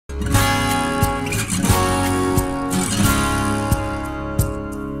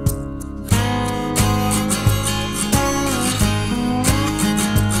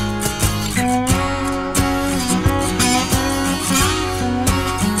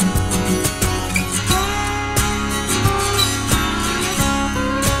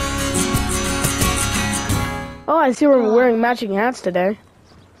I see we're wearing matching hats today.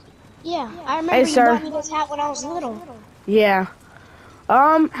 Yeah, I remember you bought me this hat when I was little. Yeah.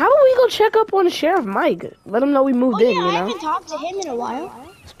 How about we go check up on Sheriff Mike? Let him know we moved in, you know? I haven't talked to him in a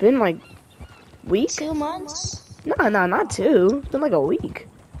while. It's been like a week? 2 months? No, not 2. It's been like a week.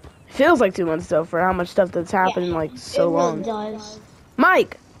 Feels like 2 months though for how much stuff that's happened in like so long. It really does.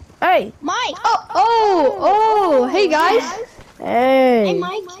 Mike! Hey! Mike! Oh, hey guys. Hey! Hey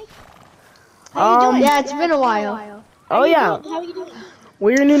Mike! How you doing? Yeah, it's been a while. Oh yeah. How are you doing?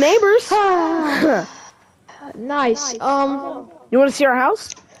 We're your new neighbors. Nice. You want to see our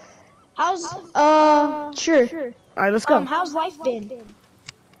house? How's Sure. All right, let's go. how's life been?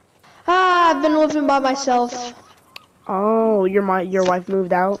 I've been living by myself. Oh, your wife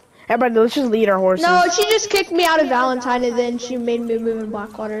moved out. Everybody, let's just lead our horses. No, she just kicked me out of Valentine and then she made me move in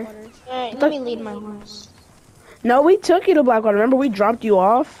Blackwater. Alright, let me lead my horse. No, we took you to Blackwater. Remember, we dropped you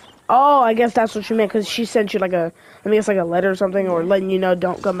off. Oh, I guess that's what she meant, because she sent you like a, I guess like a letter or something, or letting you know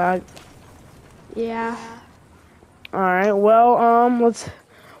don't come back. Yeah. All right. Well,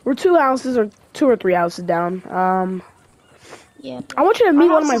 we're 2 houses or 2 or 3 houses down. Yeah. I want you to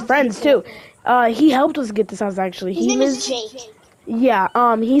meet one of my friends too. He helped us get this house actually. His name is Jake. Yeah.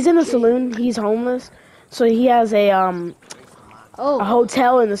 He's in the saloon. He's homeless, so he has a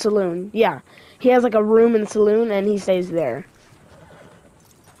hotel in the saloon. Yeah. He has like a room in the saloon and he stays there.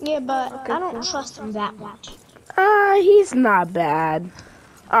 Yeah, but I don't trust him that much. He's not bad.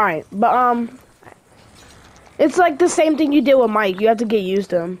 All right, but it's like the same thing you did with Mike. You have to get used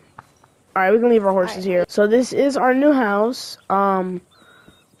to him. All right, we can leave our horses here. So this is our new house.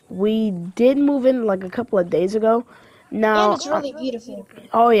 We did move in like a couple of days ago. Now, And it's really beautiful.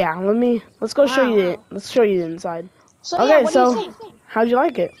 oh yeah, let's go show you it. Let's show you the inside. So Okay, yeah, what do so you think? how'd you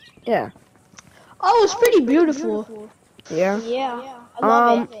like it? Yeah. Oh, it's pretty beautiful. Yeah. Yeah, I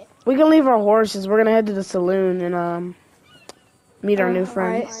love it. We can leave our horses. We're gonna head to the saloon and meet our new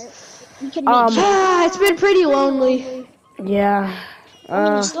friends. We can meet It's been pretty lonely. Yeah.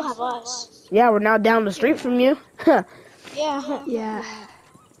 you still have us. Yeah, we're now down the street from you. Yeah, Yeah.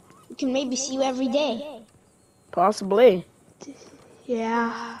 we can maybe see you every day. Possibly.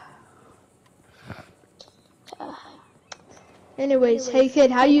 Yeah. Anyways, hey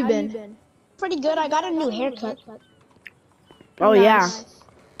kid, how you been? Pretty good. I got a new haircut. Oh yeah.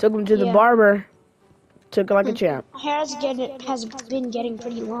 Took him to the Yeah. barber. Took it like a champ. My hair has been getting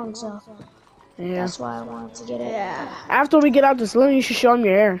pretty long, so Yeah. that's why I wanted to get it. Yeah. After we get out the saloon, you should show him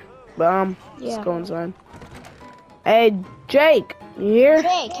your hair. But let's Yeah. go inside. Hey, Jake, you here?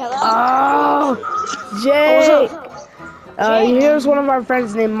 Jake, hello. Oh, Jake. Jake. Here's one of our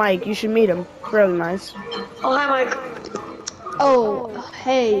friends named Mike. You should meet him. Really nice. Oh, hi, Mike. Oh,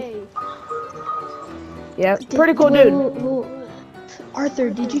 hey. Yeah, pretty cool dude. Arthur,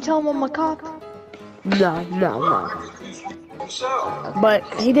 did you tell him I'm a cop? No. But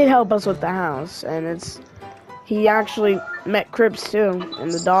he did help us with the house, and he actually met Crips too,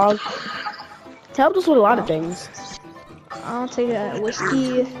 and the dog. He helped us with a lot of things. I'll take a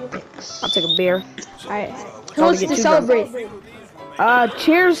whiskey. I'll take a beer. Alright. Who wants get to too celebrate?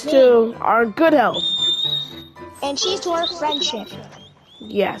 Cheers to our good health. And cheers to our friendship.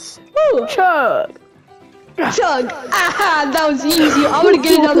 Yes. Woo! Chug. Chug! Ah, that was easy. I'm gonna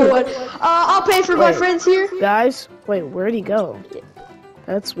get another one. I'll pay for my Wait. friends here. Guys, wait, where'd he go?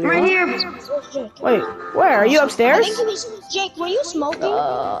 That's weird. Right here. Wait, where? Are you I upstairs? think he was Jake. Were you smoking?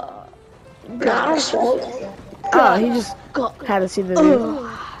 No, I don't smoke. Oh, he just had to see the view.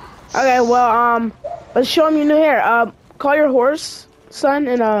 Okay, well, let's show him your new hair. Call your horse, son,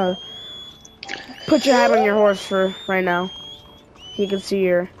 and put your hat on your horse for right now. He can see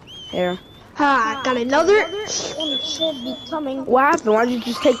your hair. Ah, got another. It should be coming. What happened? Why'd you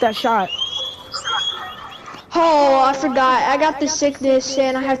just take that shot? Oh, I forgot. I got the sickness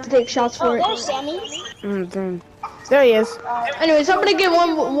and I have to take shots Oh, for it. there's Sammy. Dang. There he is. Anyways, I'm gonna get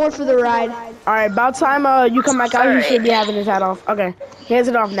one more for the ride. All right, about time you come back out. He should be having his hat off. Okay, he has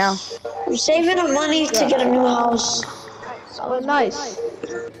it off now. I'm saving up money to get a new house. Oh, nice.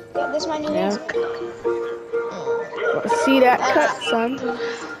 Yeah, this is my new Yeah. hair. See that cut, son?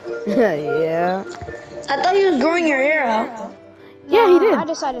 Yeah. I thought you was growing your hair out. Yeah, he I did.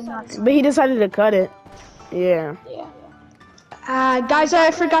 decided not to. But he decided to cut it. Yeah. Yeah. Guys,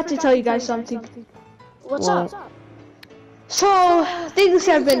 I forgot to tell you guys something. What's What? up? So, things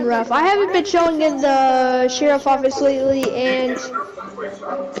have been rough. I haven't been showing in the sheriff office lately, and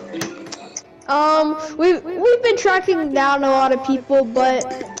we've been tracking down a lot of people, but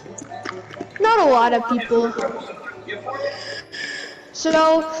not a lot of people.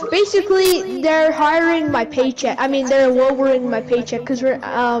 So basically, they're hiring my paycheck. I mean, they're lowering my paycheck because we're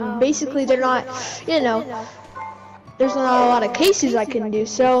basically they're not, you know, there's not a lot of cases I can do.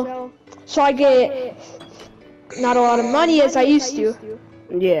 So I get not a lot of money as I used to.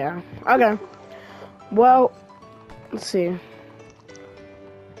 Yeah. Okay. Well, let's see.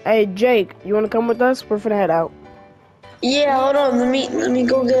 Hey, Jake, you want to come with us? We're finna head out. Yeah, hold on. Let me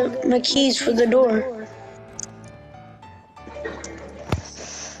go get my keys for the door.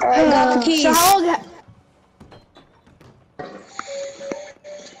 Alright, got the keys.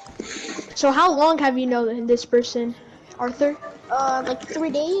 So how long have you known this person, Arthur? Like 3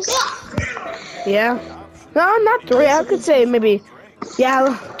 days. Yeah. No, not 3. I could say maybe.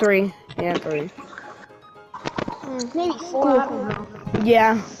 Yeah, 3. Yeah, 3. Maybe 4. I don't know.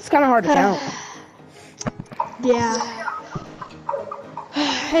 Yeah, it's kind of hard to count. Yeah.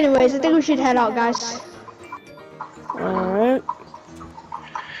 Anyways, I think we should head out, guys. Alright.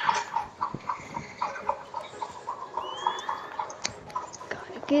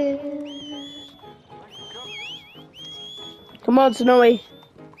 Come on, Snowy.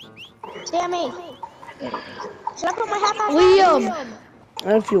 Sammy. Should I put my hat back on? Liam!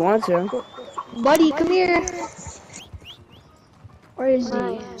 If you want to. Buddy, come here. Where is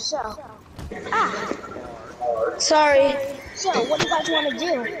he? So. Sorry. So, what do you guys want to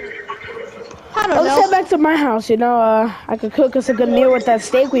do? I don't Let's know. head back to my house. You know, I could cook us a good meal with that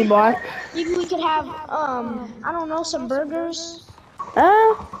steak we bought. Maybe we could have, I don't know, some burgers.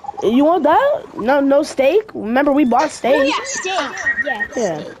 You want that? No steak? Remember, we bought steak. Oh, yeah, steak. Yeah.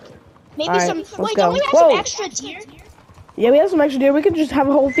 Yeah. Steak. Maybe All right, some. let's Wait, go. don't we have Whoa. some extra deer? Yeah, we have some extra deer. We could just have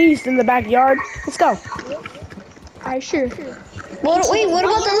a whole feast in the backyard. Let's go. Alright, sure. Wait, what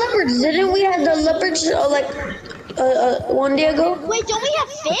about the leopards? Didn't we have the leopards one day ago? Wait, don't we have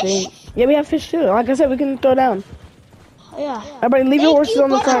fish? Yeah, we have fish too. Like I said, we can throw down. Yeah. Everybody, leave your horses on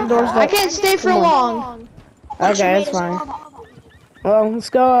the front doors. I can't stay for long. Okay, that's fine. Well, let's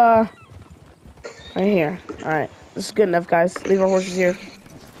go, right here. Alright, this is good enough, guys. Leave our horses here.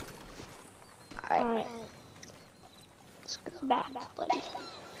 Alright. Let's go back, buddy.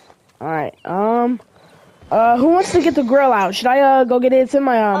 Alright, who wants to get the grill out? Should I, go get it? It's in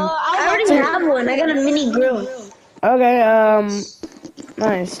my, I already have one. I got a mini grill. Okay,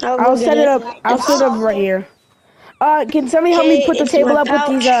 nice. I'll set it up. I'll set it up right here. Can somebody help me put the table up with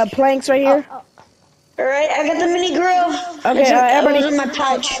these, planks right here? Alright, I got the mini grill. Okay, everybody. It was in my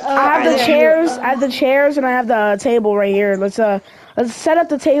pouch. I have the chairs. I have the chairs, and I have the table right here. Let's set up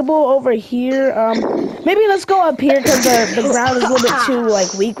the table over here. Maybe let's go up here because the ground is a little bit too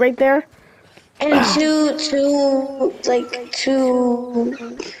like weak right there. And too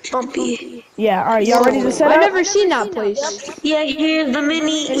bumpy. Yeah. All right, y'all ready to set up? I've never seen that place. Yeah, here's the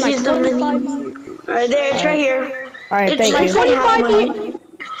mini. Here's the mini. Alright, there, it's right here. All right, It's thank like you. 25 years.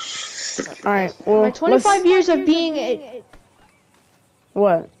 All right. Well, My 25 years of being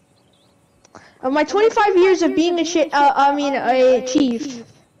what? my 25 years of being a chief.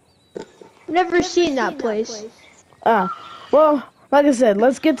 Never seen that place. Well, like I said,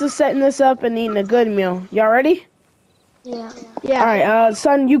 let's get to setting this up and eating a good meal. Y'all ready? Yeah. Yeah. All right,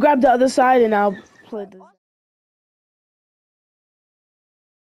 son, you grab the other side and I'll play this.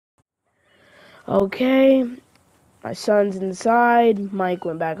 Okay, my son's inside. Mike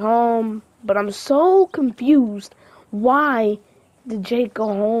went back home, but I'm so confused. Why did Jake go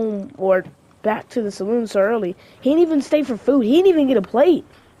home or back to the saloon so early? He didn't even stay for food. He didn't even get a plate.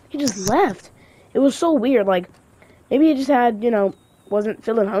 He just left. It was so weird. Like, maybe he just had, wasn't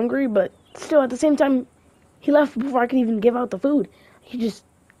feeling hungry, but still, at the same time, he left before I could even give out the food. He just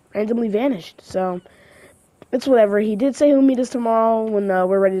randomly vanished. So, it's whatever. He did say he'll meet us tomorrow when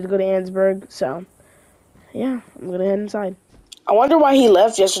we're ready to go to Ansburg. So, yeah, I'm going to head inside. I wonder why he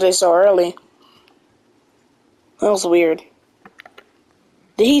left yesterday so early. That was weird.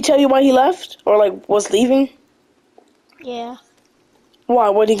 Did he tell you why he left? Or, was leaving? Yeah. Why?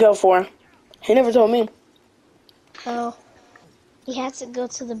 What'd he go for? He never told me. Oh. He had to go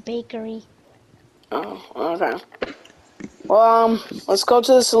to the bakery. Oh, okay. Well, let's go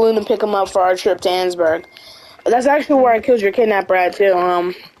to the saloon and pick him up for our trip to Ansburg. That's actually where I killed your kidnapper at, too.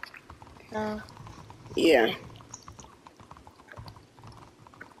 Oh. Yeah.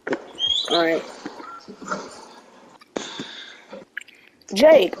 Alright.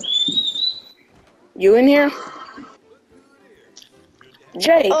 Jake. You in here?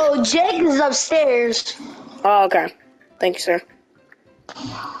 Jake. Oh, Jake is upstairs. Oh, okay. Thank you, sir.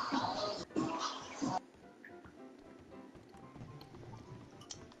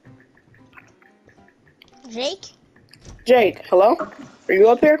 Jake? Jake, hello? Are you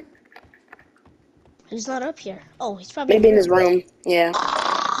up here? He's not up here. Oh, he's probably Maybe in his room. Yeah.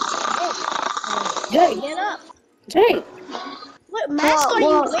 Jake. Get up. Jake. What mask are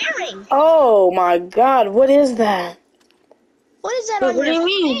you wearing? Oh my god, what is that? What is that Wait, on what do your you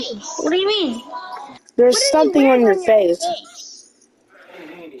mean? face? What do you mean? There's What are you something on wearing your on face.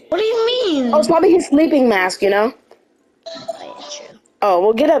 What do you Oh, it's mean? probably his sleeping mask, you know? Oh, yeah, true. Oh,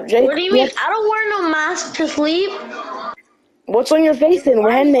 well, get up, Jake. What do you mean? I don't wear no mask to sleep. What's on your face then?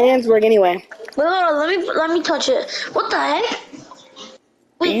 We're heading to Ansburg anyway. Wait, hold on, let me touch it. What the heck? Are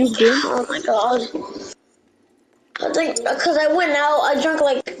Wait, you good? oh my god. I think, because I went out, I drank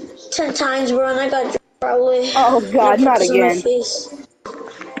like 10 times, bro, and I got drunk probably. Oh, And I God, put not this on my again. face.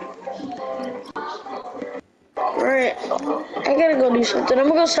 Alright, I gotta go do something. I'm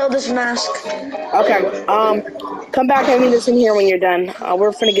gonna go sell this mask. Okay, come back and meet us in here when you're done.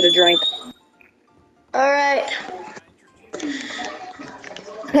 We're finna get a drink. Alright.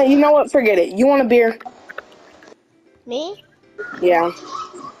 Hey, you know what? Forget it. You want a beer? Me? Yeah.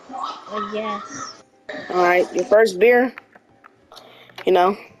 I guess. Alright, your first beer. You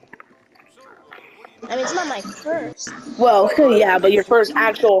know? I mean, it's not my first. Well, yeah, but your first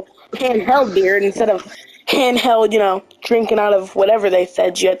actual handheld beer instead of handheld, you know, drinking out of whatever they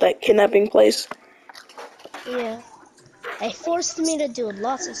fed you at that kidnapping place. Yeah. They forced me to do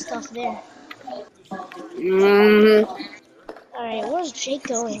lots of stuff there. Alright, where's Jake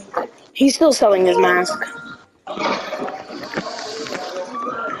going? He's still selling his mask.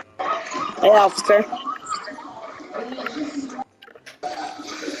 Hey, officer.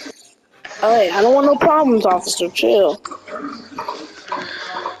 Oh, hey, I don't want no problems, officer. Chill.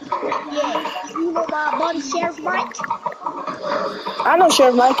 Yeah, you know my buddy Sheriff Mike? I know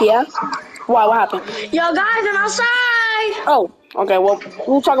Sheriff Mikey, yeah? Why? What happened? Yo, guys, I'm outside! Oh, okay, well,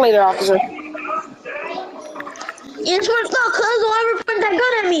 we'll talk later, officer. You just want to stop, cuz don't ever point that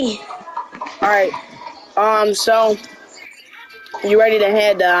gun at me. Alright, so, you ready to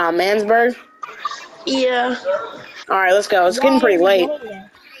head to Mansburg? Yeah. Alright, let's go. It's getting Why are pretty we late. going there?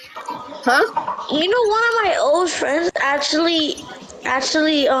 Huh? You know, one of my old friends actually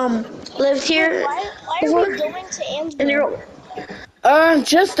lived here Why are before. we going to And Ansburg?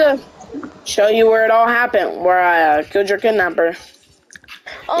 Just to show you where it all happened, where I killed your kidnapper.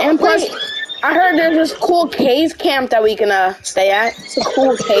 oh And plus, wait, I heard there's this cool cave camp that we can stay at. It's a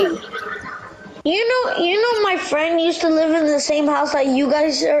cool cave. you know, my friend used to live in the same house that you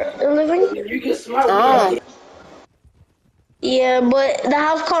guys are living. Oh, Yeah, but the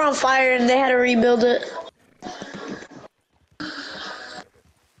house caught on fire and they had to rebuild it.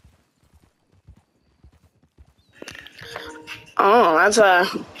 oh, that's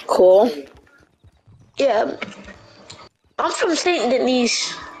cool. Yeah, I'm from Saint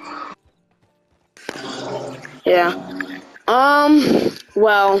Denis. Yeah.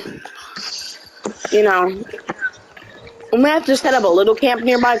 Well, you know, we might have to set up a little camp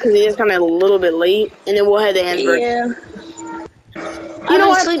nearby because it is kind of a little bit late, and then we'll head to Ansburg. Yeah, You I've know been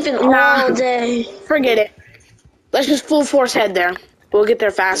what? sleeping Nah, all day. forget it. Let's just full force head there. We'll get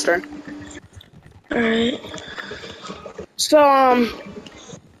there faster. Alright. So,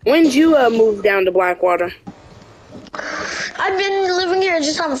 when'd you move down to Blackwater? I've been living here,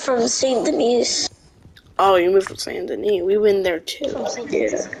 just I'm from Saint Denis. Oh, you moved from Saint Denis. We went there too. From St.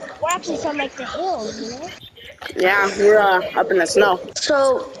 Denis. We're actually from like the hills, you know? Yeah, we're up in the snow.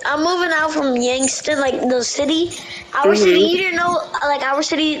 So I'm moving out from Yangston, like the city. Our city, you didn't know, like our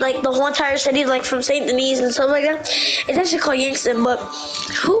city, like the whole entire city, like from Saint Denis and stuff like that. It's actually called Yangston, but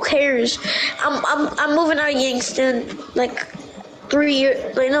who cares? I'm moving out of Yangston like 3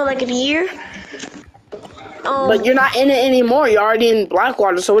 years, like no, like in a year. But you're not in it anymore. You're already in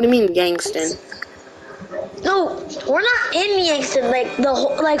Blackwater. So what do you mean, Gangston? No, we're not in Yangston. Like the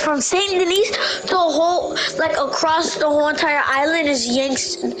whole, like from Saint Denis to the whole, like across the whole entire island is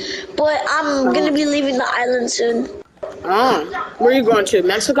Yangston. But I'm gonna be leaving the island soon. Oh, where are you going to?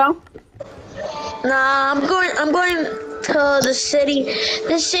 Mexico? Nah, I'm going to the city.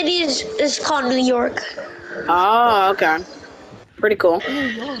 This city is called New York. Oh, okay. Pretty cool. New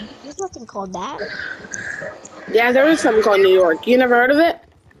York. There's nothing called that. Yeah, there is something called New York. You never heard of it?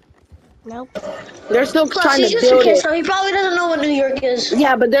 Nope. They're still Plus, trying he's to just a build kid, it. so he probably doesn't know what New York is.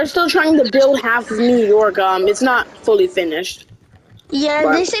 Yeah, but they're still trying to build half of New York. It's not fully finished. Yeah,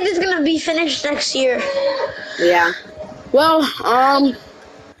 But- they said it's gonna be finished next year. Yeah. Well,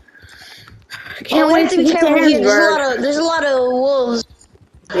 can't we wait have to to be get to careful here. Ansburg. There's a lot of wolves.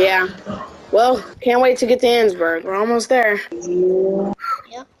 Yeah. Well, can't wait to get to Ansburg. We're almost there.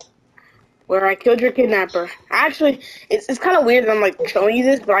 Yep. Where I killed your kidnapper. Actually, it's kind of weird that I'm like showing you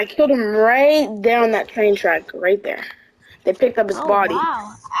this, but I killed him right there on that train track, right there. They picked up his Oh, body.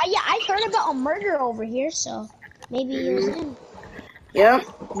 wow. Yeah, I heard about a murder over here, so maybe it was him. Yeah,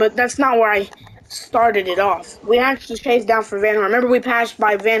 but that's not where I started it off. We actually chased down for Van Horn. Remember we passed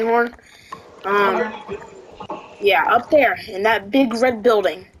by Van Horn? Yeah, up there in that big red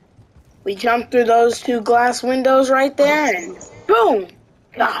building. We jumped through those 2 glass windows right there, and boom,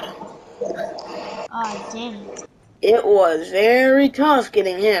 got him. Oh, dang. It was very tough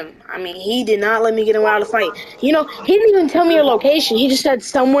getting him. I mean, he did not let me get him out of the fight. You know, he didn't even tell me a location. He just said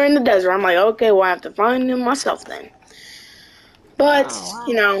somewhere in the desert. I'm like, okay, well, I have to find him myself then. But, Oh, wow.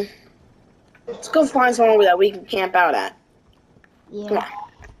 you know, let's go find somewhere that we can camp out at. Come Yeah. on.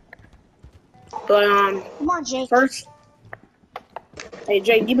 But, Come on, Jake. first, hey,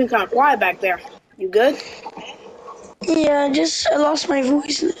 Jake, you've been kind of quiet back there. You good? Yeah, I lost my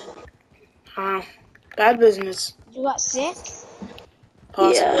voice. Bad business, You got sick?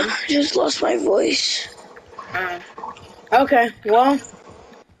 possibly. Yeah, just lost my voice. Okay, well,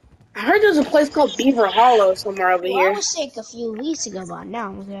 I heard there's a place called Beaver Hollow somewhere over Well, I here. was sick a few weeks ago, but now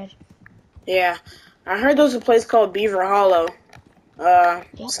I'm good. Yeah, I heard there's a place called Beaver Hollow,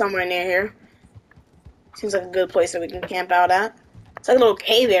 somewhere near here. Seems like a good place that we can camp out at. It's like a little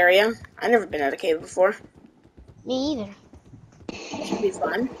cave area. I've never been at a cave before. Me either. Should be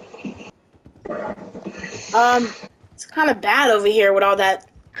fun. It's kind of bad over here with all that,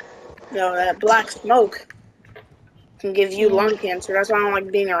 that black smoke. Can give you lung cancer. That's why I don't like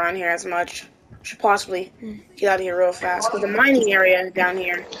being around here as much. Should possibly get out of here real fast. Because the mining area down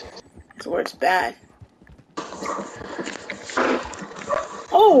here is where it's bad.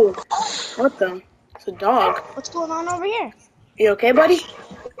 Oh! What the? It's a dog. What's going on over here? You okay, buddy?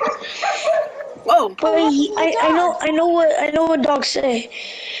 Whoa! But I know what dogs say.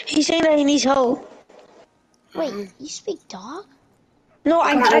 He's saying that he needs help. Wait, you speak dog? No,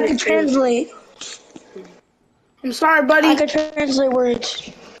 I could translate. I'm sorry, buddy. I could translate words.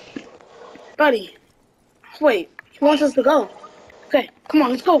 Buddy. Wait, he wants us to go. Okay, come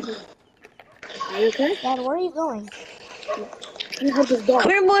on, let's go. Are you okay? Dad, where are you going? Can you help this dog?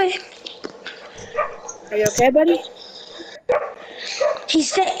 Come here, boy. Are you okay, buddy?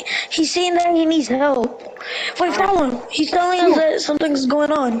 He's saying that he needs help. Wait, follow him. He's telling us that something's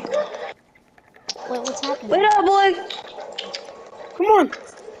going on. Wait, what's happening? Wait up, boy. Come on.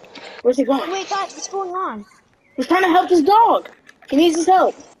 Where's he going? Wait, guys, what's going on? We're trying to help this dog. He needs his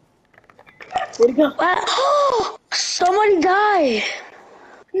help. Where'd he go? Oh, somebody died.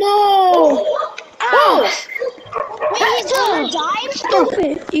 No! Ow! Wait, his owner died?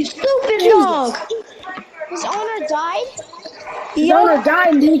 Stupid! You stupid dog! His owner died? His owner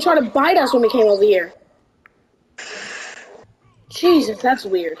died and then he tried to bite us when we came over here. Jesus, that's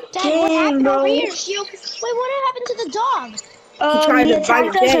weird. Dad, Dang, what happened bro. over here? Wait, what happened to the dog? tried He to bite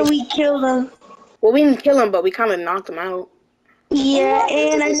attacked us Jay. and we killed him. Well, we didn't kill him, but we kind of knocked him out. Yeah,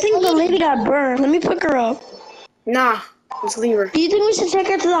 and I think the lady got burned. Let me pick her up. Nah, let's leave her. Do you think we should take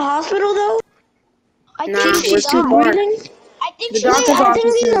her to the hospital, though? I Nah, think we're she's too died. far. I think The she's doctor's died. I think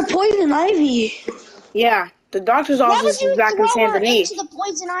office these are is... poison ivy. Yeah, the doctor's Why would office you is back in throw San her Denis. into the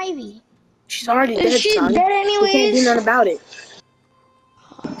poison ivy? She's already dead, She's son. dead We can't do anyways. nothing about it.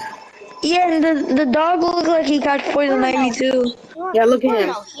 Yeah, and the dog looked like he got poison ivy, too. Yeah, look at him.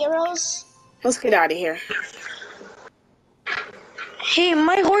 No heroes. Let's get out of here. Hey,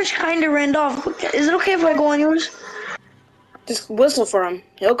 my horse kind of ran off. Is it okay if I go on yours? Just whistle for him.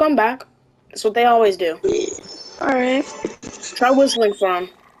 He'll come back. That's what they always do. Alright. Try whistling for him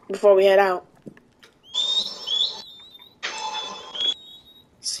before we head out.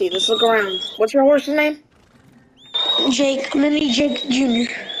 Let's see, let's look around. What's your horse's name? Jake, Mini Jake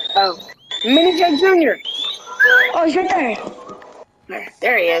Jr. Oh, Mini Jake Jr. Oh, he's right there.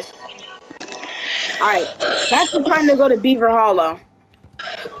 There he is. Alright, that's the time to go to Beaver Hollow.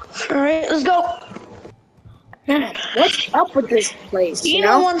 Alright, let's go. Man, what's up with this place, You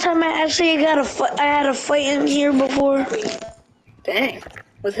know, one time I actually I had a fight in here before. Dang.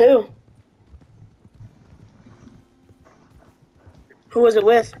 With who? Who was it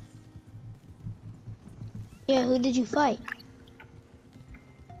with? Yeah, who did you fight?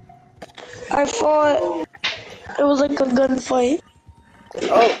 I fought. It was like a gunfight.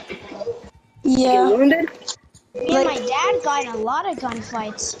 Oh, you Yeah. wounded? Yeah, my dad got in a lot of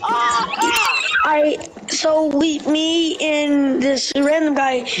gunfights. Me and this random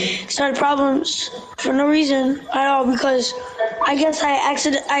guy started problems for no reason at all because I guess I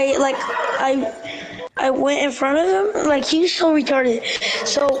went in front of him. Like, he's so retarded.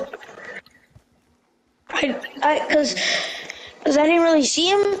 So cause I didn't really see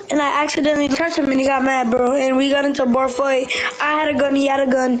him, and I accidentally touched him, and he got mad, bro. And we got into a bar fight. I had a gun, he had a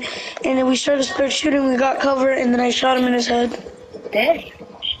gun, and then we started shooting. We got cover, and then I shot him in his head. Dang.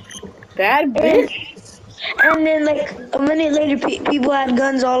 Bad bitch. And then, like, a minute later, people had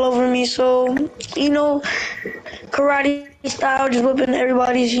guns all over me. So, you know, karate style, just whipping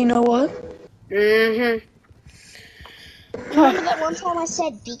everybody's, you know what. Mm-hmm. Remember that one time I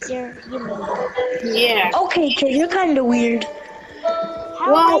said beaker? You mean it. Yeah. Okay, kid, you're kind of weird. How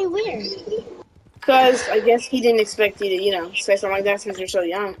am I weird? Because I guess he didn't expect you to, say something like that since you're so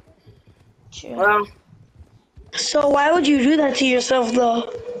young. True. Well, So why would you do that to yourself,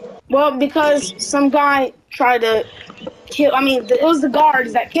 though? because some guy tried to kill. I mean, it was the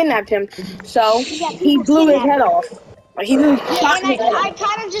guards that kidnapped him. So Yeah, he people blew his kidnap head me. off. Like he literally Yeah, shot and his head I off.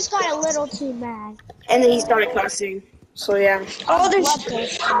 kind of just got a little too mad. And then he started cussing. So yeah. Oh, I'm there's.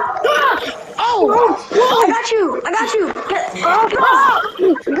 bloodthirsty. Ah! Oh, Whoa! I got you. I got you.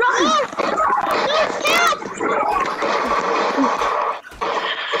 Run!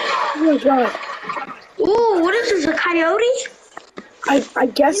 Oh my god. Ooh, what is this? A coyote? I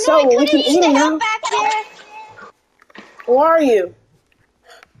guess You know, so. I We could can have eat used him the now. help back there. Who are you?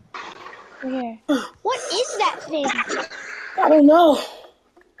 Here. What is that thing? I don't know.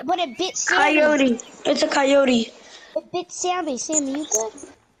 But it bit Sammy. Coyote. It's a coyote. It bit Sammy. Sammy, you good?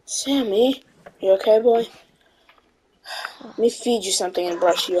 Sammy, you okay, boy? Let me feed you something and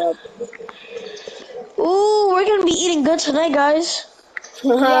brush you up. Ooh, we're gonna be eating good tonight, guys.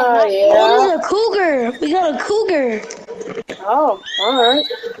 Yeah. Oh, there's a cougar. We got a cougar. Oh, alright.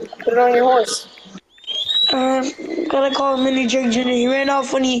 Put it on your horse. Gotta call Mini Jake Jr. He ran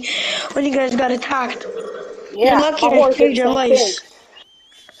off when you guys got attacked. Yeah, You're lucky my I horse did saved the your same thing. life.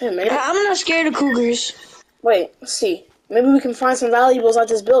 Wait a minute. I'm not scared of cougars. Wait, let's see. Maybe we can find some valuables at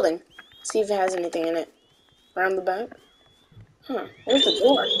this building. See if it has anything in it. Around the back? Huh, where's the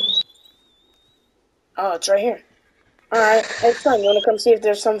door? Oh, it's right here. Alright, hey son, you wanna come see if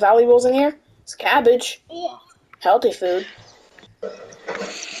there's some valuables in here? It's cabbage. Yeah. Healthy food. Alright,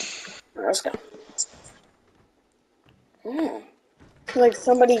 let's go. I feel like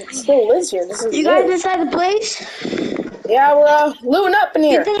somebody still lives here. This is You guys weird. inside the place? Yeah, we're looting up in You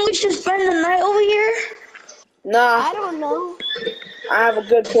here. think we should spend the night over here? Nah, I don't know. I have a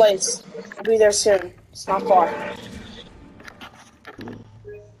good place. I'll be there soon. It's not far.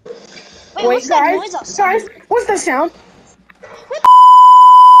 Wait, what's that noise outside? Guys, what's that sound?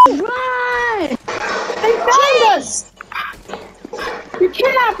 Run! They found us! The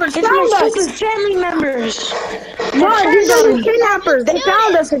kidnappers It's found my us! stupid family members. Run, these are the kidnappers! They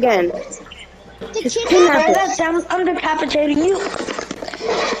found us again! The It's kidnappers. kidnappers! That's I'm decapitating you.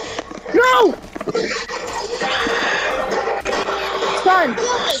 No! Son, My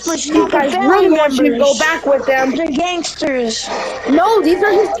these stupid guys family really want you to go members. back with them. They're gangsters. No, these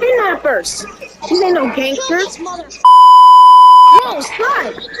are just kidnappers! These ain't no Kill gangsters. this mother. Whoa,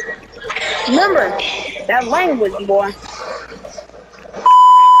 son! Remember, that language, boy.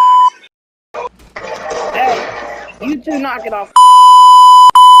 Hey, you two knock it off.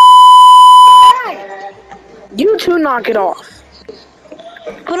 Hey, you two knock it off.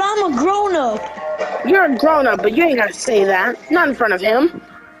 But I'm a grown up. You're a grown-up, but you ain't gotta say that. Not in front of him.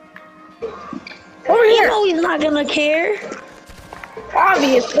 Over You here. know he's not gonna care.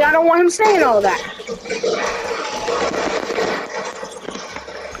 Obviously, I don't want him saying all that.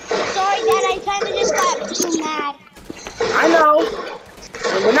 Sorry, Dad. I kind of just got too mad. I know.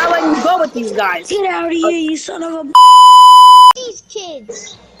 And we're not letting you go with these guys. Get out of here, you son of a. These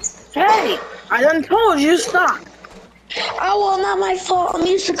kids. Hey, I done told you, stop. Oh, well, not my fault. I'm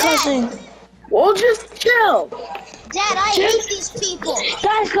used to cussing. We'll just chill. Dad, I hate these people.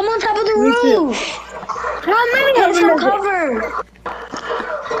 Guys, come on top of the Me too. roof. How many Get of them some is it? cover.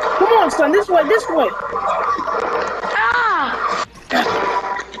 Come on, son, this way, this way. Ah!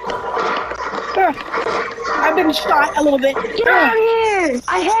 I've been shot a little bit. Get out of here!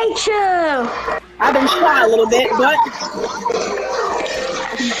 I hate you! I've been shot a little bit, but...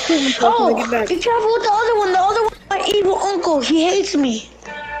 Oh, Get back. be careful with the other one. The other one, my evil uncle. He hates me.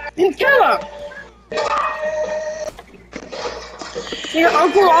 Then kill him! Your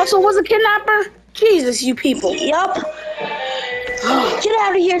uncle also was a kidnapper? Jesus, you people. Yup. Get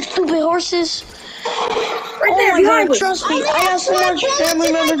out of here, stupid horses. Right Oh there, my behind god, us. trust me. I got so much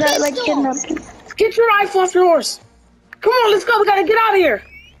family members that like kidnapping. Get your rifle off your horse. Come on, let's go. We gotta get out of here.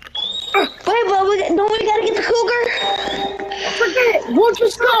 Wait, but don't we gotta get the cougar? Forget it. We'll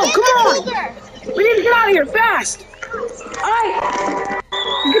just go. Come on. We need to get out of here fast. Alright.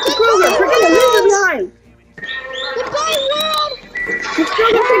 Get the cougar. Forget it. Leave it behind. Goodbye, world. You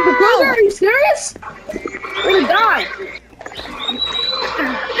still gonna take the cougar? Are you serious? We're gonna die.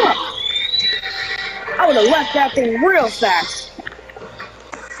 I would have left that thing real fast.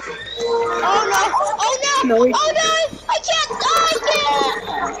 Oh no! Oh no! No, we- Oh no! I can't!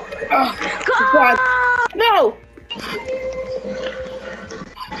 Oh, God. No!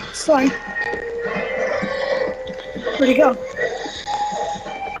 Son. Where'd he go?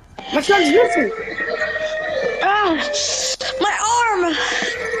 My son's missing. Ah!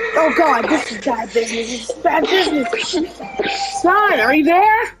 Oh God, this is bad business. This is bad business. Son, are you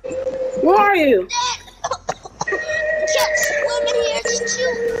there? Where are you? Can't swim in here. It's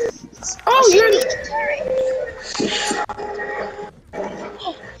too. I Oh, shouldn't you're. be in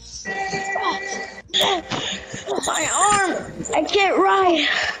My arm. I can't ride.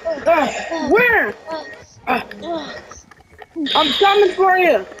 Where? I'm coming for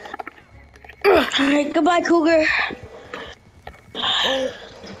you. Alright, goodbye, Cougar.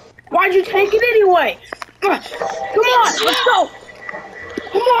 Why'd you take it anyway? Come on, let's go.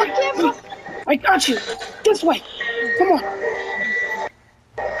 Come on. I got you. This way. Come on.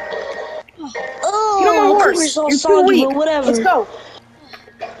 Get on my Oh, horse. Cougar's all You're too soggy, weak. but whatever. Let's go.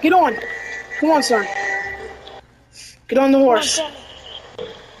 Get on. Come on, son. Get on the horse.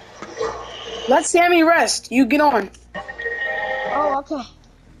 Let Sammy rest. You get on. Oh, okay.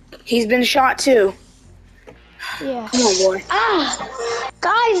 He's been shot too. Yeah. Come on, boy. Ah!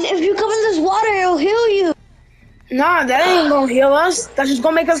 Guys, if you come in this water, it'll heal you. Nah, that ain't gonna heal us. That's just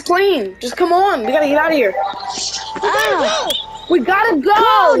gonna make us clean. Just come on. We gotta get out of here. Ah! We gotta go.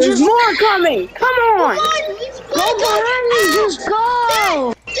 Go, There's just- more coming. Come on. Go behind me, just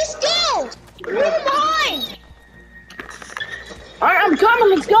go! Just go. Leave him behind. All right, I'm coming.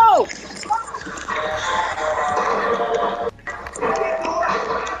 Let's go.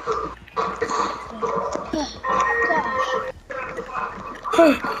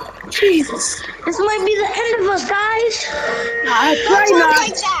 Jesus. This might be the end of us, guys. I Don't pray talk not.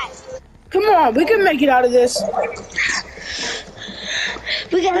 like that. Come on, we can make it out of this.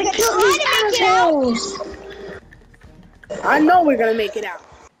 We gotta kill try these to make it out. assholes. I know we're gonna make it out.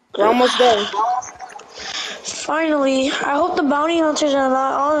 We're almost there. Finally, I hope the bounty hunters are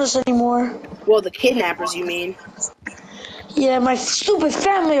not on us anymore. Well, the kidnappers, you mean? Yeah, my stupid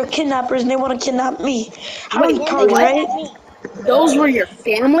family are kidnappers and they want to kidnap me. How Wait, retarded, what? right? Those were your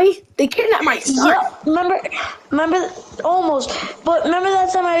family? They kidnapped my son. Yep. Remember, almost. But remember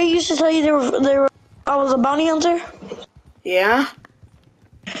that time I used to tell you I was a bounty hunter? Yeah?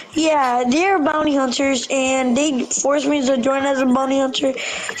 Yeah, they're bounty hunters, and they forced me to join as a bounty hunter.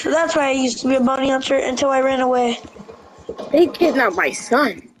 So that's why I used to be a bounty hunter until I ran away. They kidnapped my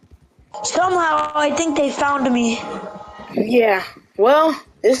son. Somehow, I think they found me. Yeah. Well,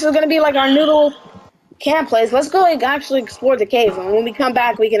 this is gonna be like our new little camp place. Let's go and actually explore the cave. And when we come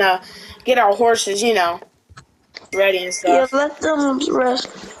back, we can get our horses, ready and Yeah, stuff. let them rest.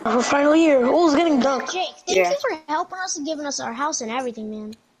 We're finally here. Oh, it's getting dark. Jake, thank you for helping us and giving us our house and everything,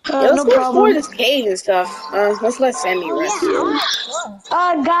 man. Yeah, let's No go explore problem. this cave and stuff. Let's let Sammy rest.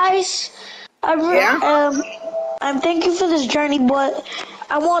 Guys, I'm thank you for this journey, but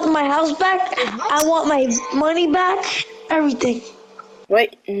I want my house back. I want my money back. Everything.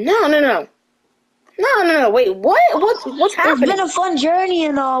 Wait, no. Wait, what's It's happening? been a fun journey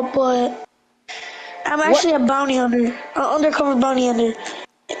and all, but I'm actually a bounty hunter, an undercover bounty hunter.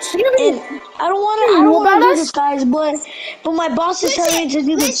 And I don't want to do this, guys, but my boss is telling me to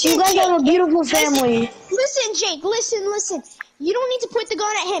do this. You guys have a beautiful family. Listen, Jake, listen. You don't need to point the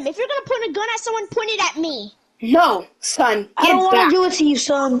gun at him. If you're gonna point a gun at someone, point it at me. No, son, I don't get want back. to do it to you,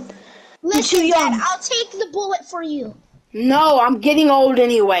 son. Listen, too young. Dad, I'll take the bullet for you. No, I'm getting old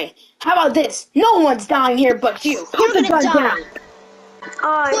anyway. How about this? No one's dying here but you. Put the gun down. Put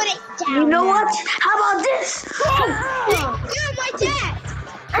it down. You know now. what? How about this? You're my dad.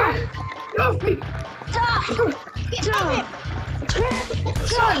 Get off him.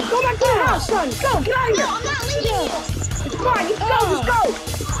 Son, go back to the house, son. Go, get out of No, here. I'm not leaving you. Come on, let's go.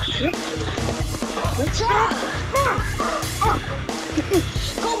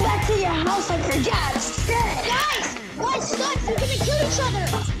 Go back to your house like your dad's dead. Guys, my sons, you're gonna kill each other.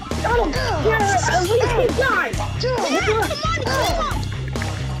 I don't care. At least he died. Dad, come on,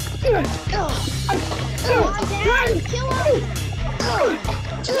 kill him. Come on, Dad, kill him.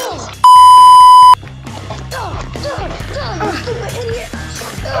 Stupid idiot.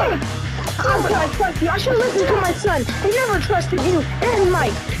 How could I trust you? I should listen to my son. They never trusted you and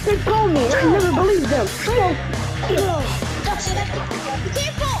Mike. They told me, and I never believed them. Be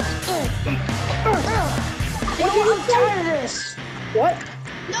careful. I'm tired of this. What?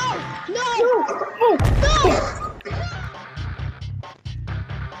 No.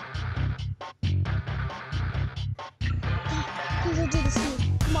 He's gonna do this to me.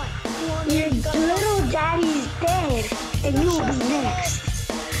 Come on. Your little daddy's dead, and you will be next.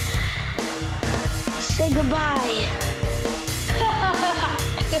 Say goodbye.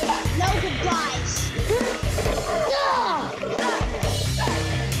 No goodbyes.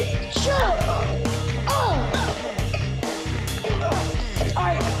 Shut up.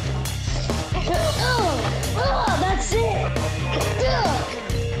 Alright. That's it.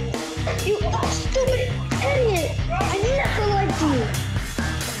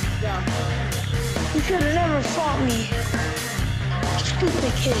 You should have never fought me.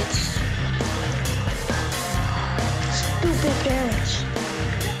 Stupid kids. Stupid parents.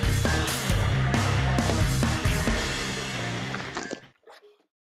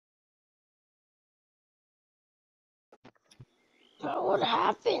 What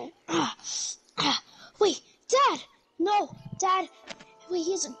happened? Wait, Dad! No, Dad! Wait,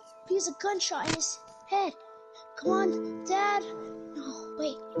 he has a gunshot in his head. Come on, Dad! No,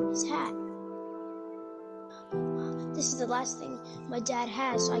 wait, his hat. This is the last thing my dad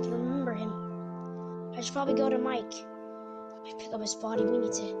has, so I can remember him. I should probably go to Mike. I pick up his body. We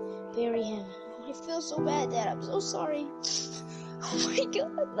need to bury him. I feel so bad, Dad. I'm so sorry. Oh my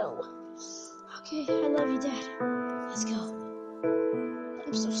God, no. Okay, I love you, Dad. Let's go.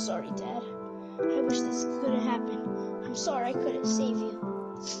 I'm so sorry, Dad. I wish this couldn't happen. I'm sorry I couldn't save you.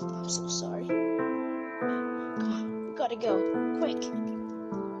 I'm so sorry. Come on, we gotta go. Quick.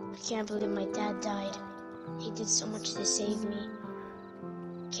 I can't believe my dad died. He did so much to save me.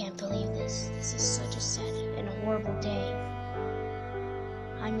 Can't believe this. This is such a sad and a horrible day.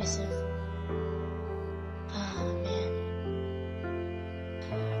 I miss him. Oh, man.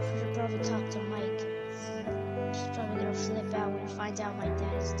 I should probably talk to Mike. He's probably gonna flip out when he finds out my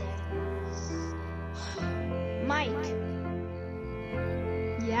dad is dead. Mike!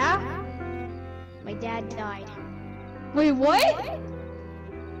 Yeah? My dad died. Wait, what?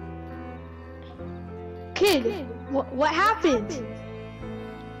 Kid, what happened?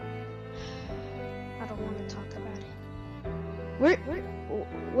 I don't want to talk about it.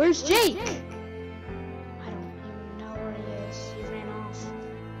 Where's Jake? I don't even know where he is. He ran off.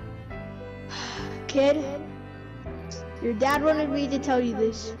 Kid, your dad wanted me to tell you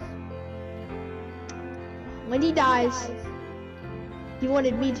this. When he dies, he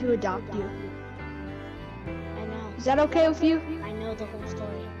wanted me to adopt you. I know. Is that okay with you? I know the whole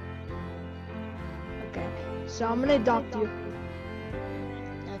story. Okay, so I'm gonna adopt you.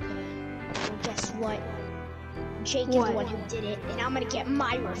 Okay. Well, guess what? Jake is the one who did it, and I'm gonna get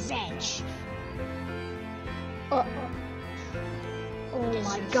my revenge. Oh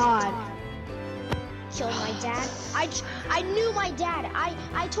my God. Kill my dad? I knew my dad.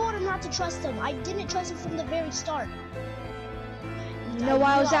 I told him not to trust him. I didn't trust him from the very start. You know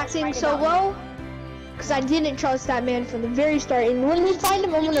why I was acting so low? Because I didn't trust that man from the very start. And when we find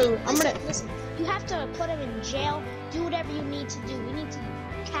him, I'm gonna. Listen. You have to put him in jail. Do whatever you need to do. We need to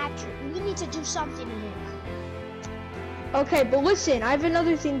capture. We need to do something to him. Okay, but listen. I have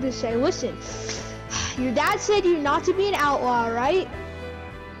another thing to say. Listen. Your dad said you not to be an outlaw, right?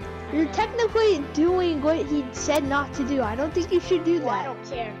 You're technically doing what he said not to do. I don't think you should do that. Well, I don't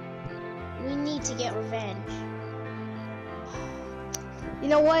care. We need to get revenge. You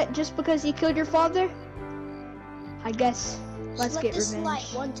know what? Just because he killed your father, I guess let's get revenge. Let this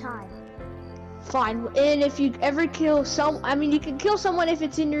slide one time. Fine. And if you ever kill you can kill someone if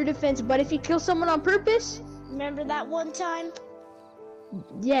it's in your defense, but if you kill someone on purpose, remember that one time?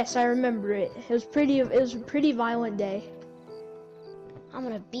 Yes, I remember it. It was a pretty violent day. I'm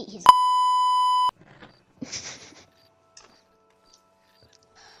gonna beat his.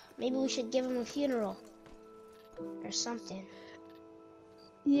 Maybe we should give him a funeral or something.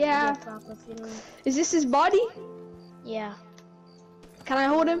 Yeah. A proper funeral. Is this his body? Yeah. Can I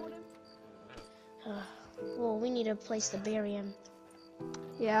hold him? Well, we need a place to bury him.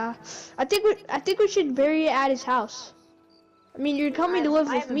 Yeah. I think we should bury it at his house. I mean, you're coming to live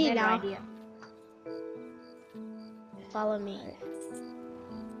with me now. Idea. Follow me.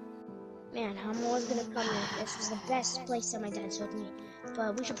 Man, I'm always gonna come here. This was the best place that my dad took me.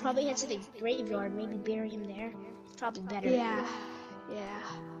 But we should probably head to the graveyard, maybe bury him there. It's probably better. Yeah,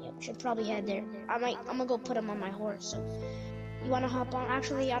 we should probably head there. I'm gonna go put him on my horse. So, you wanna hop on?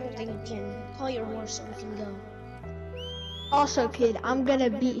 Actually, I don't think you can. Call your horse so we can go. Also, kid, I'm gonna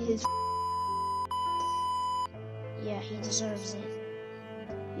beat his. Yeah, he deserves it.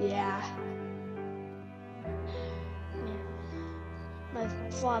 Yeah. My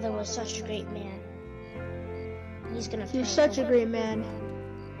father was such a great man. He's gonna. He was such a great man.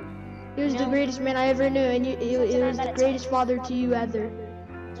 He was the greatest man I ever knew, and he was the greatest father to you ever.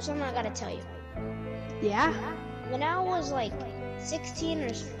 There's something I gotta tell you. Yeah? When I was like 16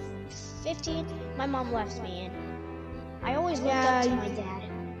 or 15, my mom left me, and I always looked up to my dad.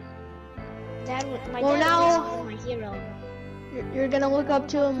 My dad was my hero. You're gonna look up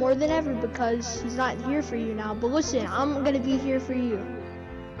to him more than ever because he's not here for you now. But listen, I'm gonna be here for you.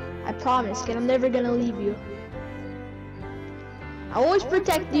 I promise, kid. I'm never gonna leave you. I always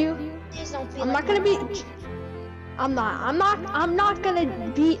protect you. Please don't be I'm not gonna be. I'm not going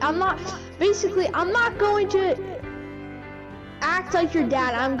to. act like your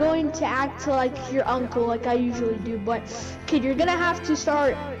dad. I'm going to act like your uncle, like I usually do. But kid, you're gonna have to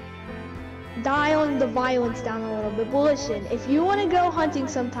start dialing the violence down a little bit. But listen, if you want to go hunting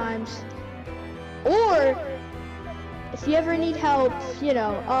sometimes, or if you ever need help, you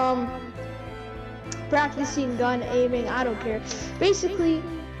know, practicing gun aiming, I don't care. Basically,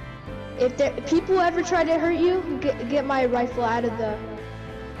 if people ever try to hurt you, get my rifle out of the.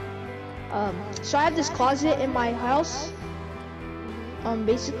 So I have this closet in my house.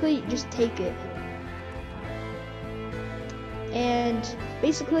 Basically, just take it. And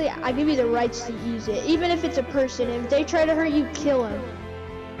basically, I give you the rights to use it, even if it's a person. If they try to hurt you, kill him.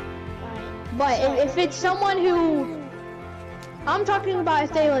 But if it's someone who, I'm talking about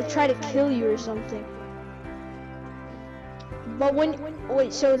if they like try to kill you or something. But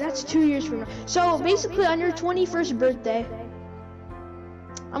wait, so that's 2 years from now. So basically, on your 21st birthday,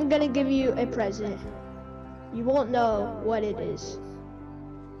 I'm gonna give you a present. You won't know what it is.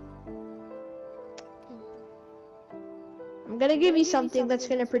 I'm gonna give you something that's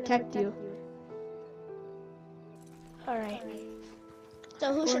gonna protect you. Alright.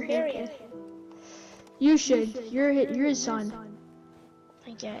 So who should bury him? You should. You're his son.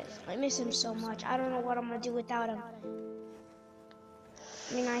 I guess. I miss him so much. I don't know what I'm gonna do without him.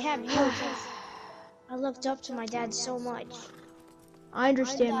 I mean, I have you. I looked up to my dad so much. I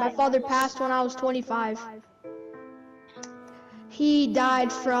understand. My father passed when I was 25. He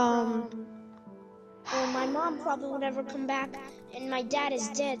died from... Well, my mom probably will never come back, and my dad is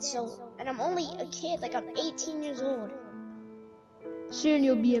dead, so... And I'm only a kid, like I'm 18 years old. Soon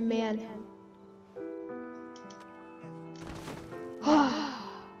you'll be a man.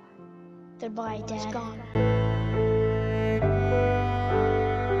 Goodbye, Dad. He's gone.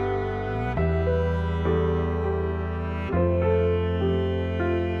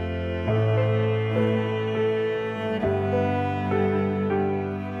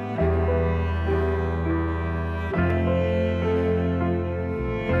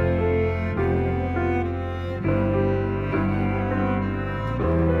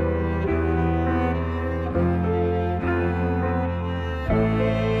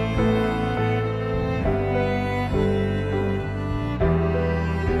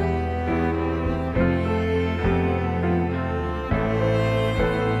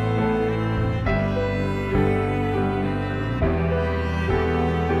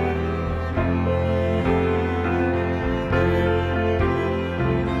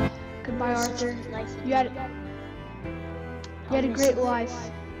 Arthur, you had a great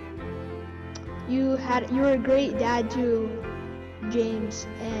life. You were a great dad to James,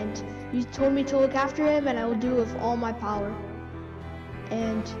 and you told me to look after him, and I will do with all my power.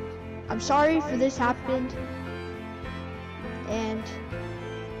 And I'm sorry for this happened, and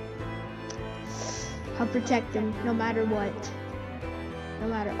I'll protect him no matter what, no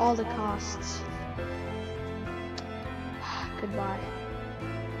matter all the costs. Goodbye.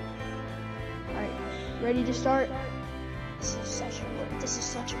 Alright, ready to start? This is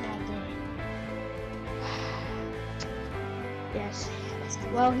such a bad day. Yes.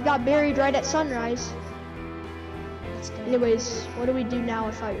 Well, he got buried right at sunrise. Anyways, what do we do now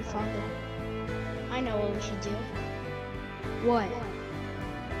without your father? I know what we should do. What?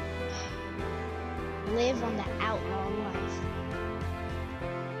 Live on the outlaw life.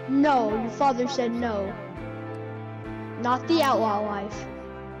 No, your father said no. Not the outlaw life.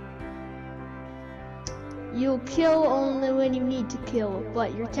 You'll kill only when you need to kill,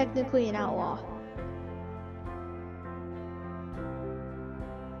 but you're technically an outlaw.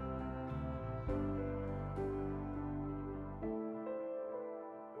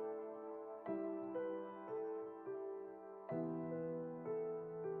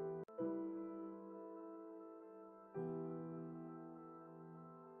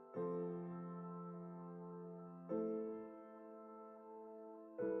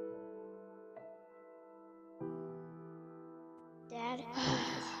 Dad,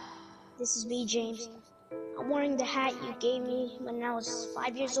 this is me, James. I'm wearing the hat you gave me when I was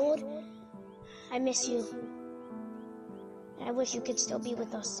 5 years old. I miss you. And I wish you could still be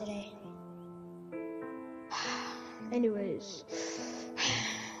with us today. Anyways,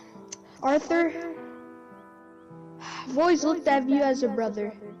 Arthur, I've always looked at you as a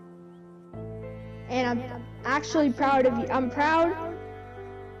brother. And I'm actually proud of you. I'm proud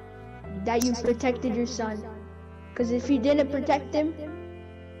that you protected your son. Because if you didn't protect him,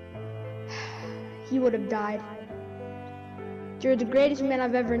 he would have died. You're the greatest man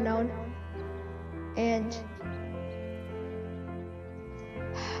I've ever known. And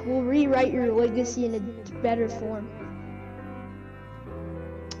we'll rewrite your legacy in a better form.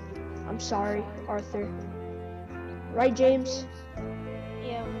 I'm sorry, Arthur. Right, James?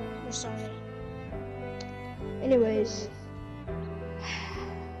 Yeah, we're sorry. Anyways.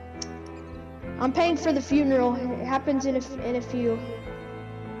 I'm paying for the funeral. It happens in a few.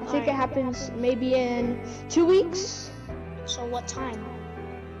 I think it happens maybe in 2 weeks. So what time?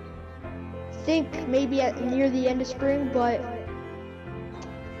 I think maybe near the end of spring, but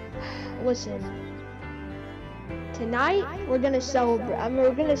listen. Tonight we're gonna celebrate. I mean,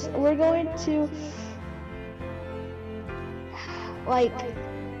 we're going to like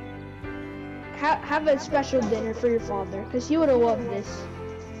have a special dinner for your father, because he would have loved this.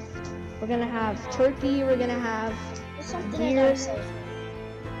 We're gonna have turkey. We're gonna have There's something beer. I gotta say.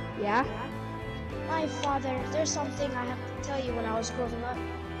 Yeah. My father, there's something I have to tell you when I was growing up.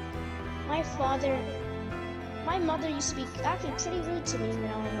 My mother used to be actually pretty rude to me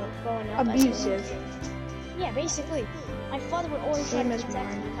when I was growing up. Abusive. Yeah, basically. My father would always try to protect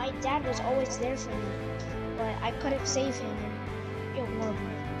me. My dad was always there for me, but I couldn't save him, and it was horrible.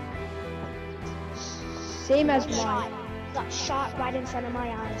 Same as mine. Got shot right in front of my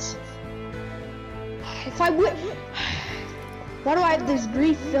eyes. If I would, why do I have this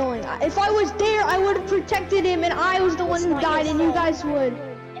grief feeling? If I was there, I would have protected him, and I was the one who died, and you guys would.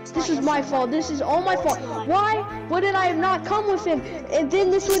 This is my fault. This is all my fault. Why wouldn't I have not come with him? And then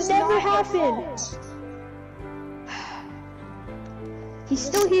this would never happen. He's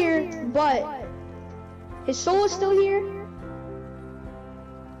still here, but his soul is still here.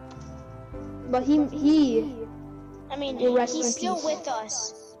 But he I mean, he's still with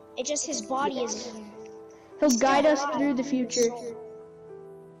us. It's just his body isn't here. He'll guide us through the future.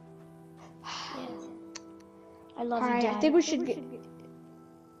 Yeah. I love you, Alright, Dad. I think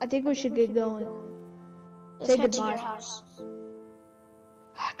we should get going. Let's Say head to goodbye. your house.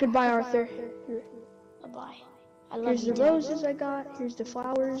 Goodbye, Arthur. Bye-bye. I love Here's you, the Dad. roses I got. Here's the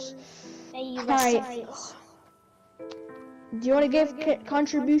flowers. May you rest Alright. in peace. Do you want to give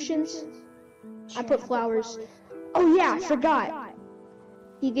contributions? I put flowers. Oh yeah, I forgot.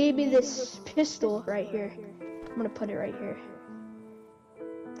 He gave me this pistol right here. I'm gonna put it right here.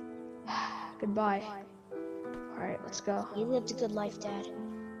 Goodbye. Alright, let's go. You lived a good life, Dad.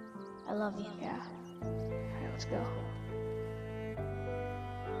 I love you. Yeah. Alright, let's go.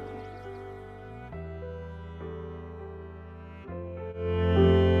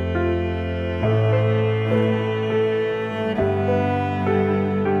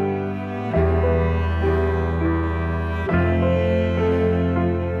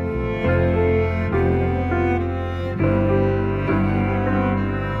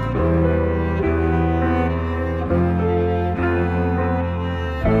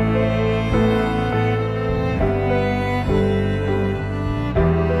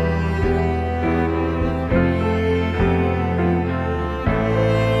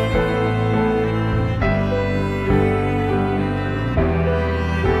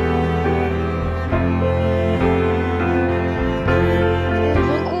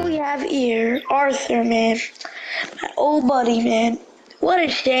 Arthur, man. My old buddy, man. What a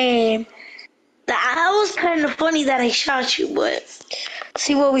shame. That was kind of funny that I shot you, but let's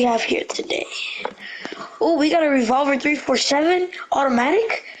see what we have here today. Oh, we got a revolver 347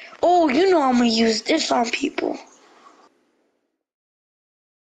 automatic. Oh, you know I'm gonna use this on people.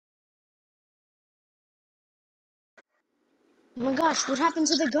 Oh my gosh, what happened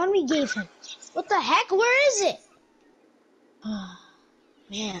to the gun we gave him? What the heck? Where is it?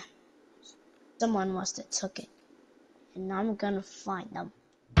 Man, someone must have took it, and I'm gonna find them.